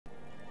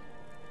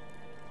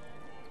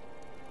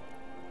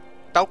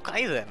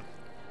Okay then.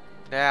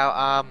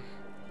 Now,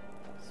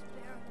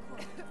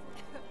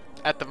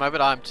 at the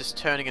moment I'm just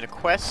turning in a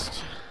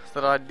quest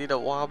that I did a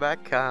while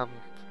back.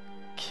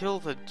 Kill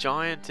the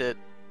giant at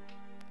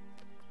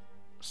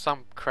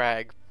some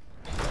crap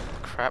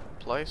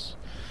place.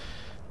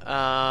 So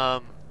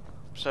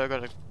I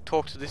gotta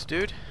talk to this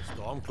dude.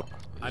 I'm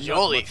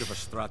not much of a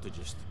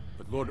strategist,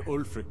 but Lord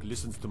Ulfric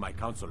listens to my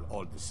counsel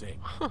all the same.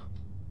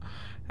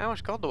 How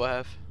much gold do I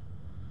have?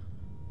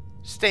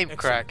 Steam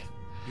crack.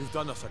 You've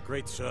done us a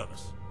great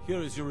service. Here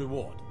is your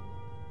reward.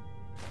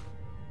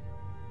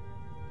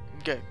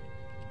 Okay.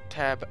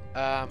 Tab,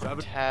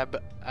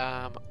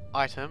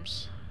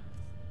 items.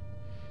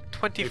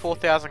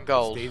 24,000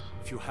 gold.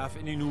 If you have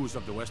any news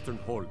of the Western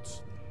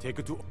Holds, take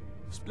it to...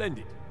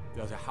 Splendid.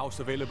 There's a house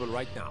available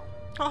right now.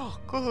 Oh,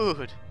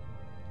 good.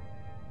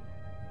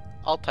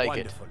 I'll take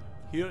Wonderful.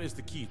 Here is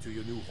the key to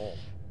your new home.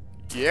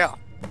 Yeah.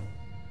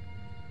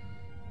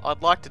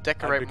 I'd like to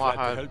decorate my I'd be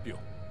glad home. to help you.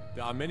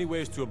 There are many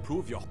ways to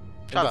improve your home.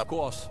 Shut and up. of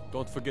course,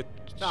 don't forget...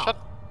 Now, Shut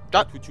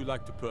what would you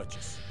like to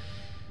purchase?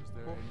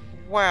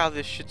 Wow,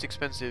 this shit's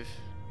expensive.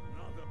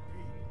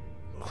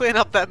 Clean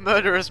up that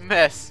murderous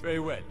mess. Very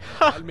well.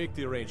 I'll make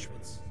the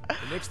arrangements. The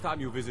next time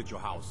you visit your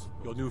house,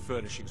 your new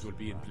furnishings will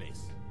be in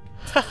place.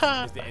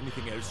 Is there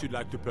anything else you'd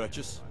like to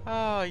purchase?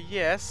 Oh,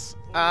 yes.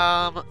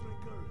 An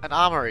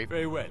armory.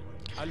 Very well.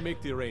 I'll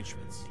make the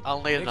arrangements.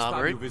 I'll need an Next time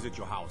armory. you visit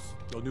your house,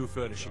 your new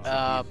furnishings will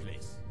be in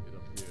place.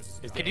 Is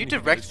there Can you anything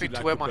direct else me you'd to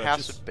like where my house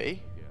purchase? would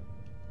be?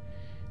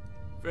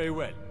 Very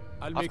well.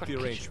 I'll make got the a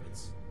kitchen.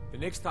 arrangements. The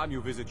next time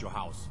you visit your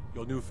house,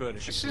 your new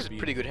furnishings This will is a be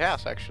pretty in good place.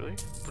 house, actually.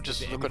 We're Is just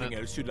there looking anything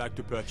at else you'd like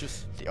to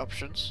purchase? the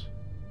options.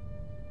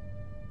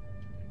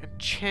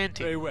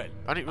 Enchanting. Very well.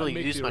 I didn't I'll really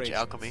make use the much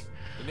arrangements. alchemy.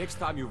 The next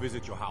time you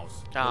visit your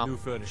house, your new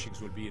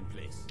furnishings will be in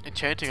place.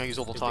 Enchanting I use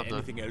all the Is time, there though.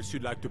 anything else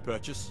you'd like to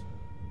purchase?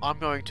 I'm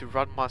going to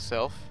run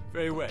myself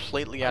Very well.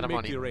 completely I'll out of make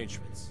money. the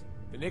arrangements.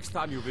 The next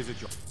time you visit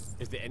your...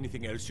 Is there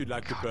anything else you'd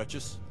like to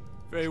purchase?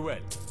 Very well.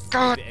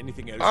 God. Is there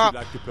anything else Ah. you'd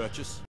like to purchase?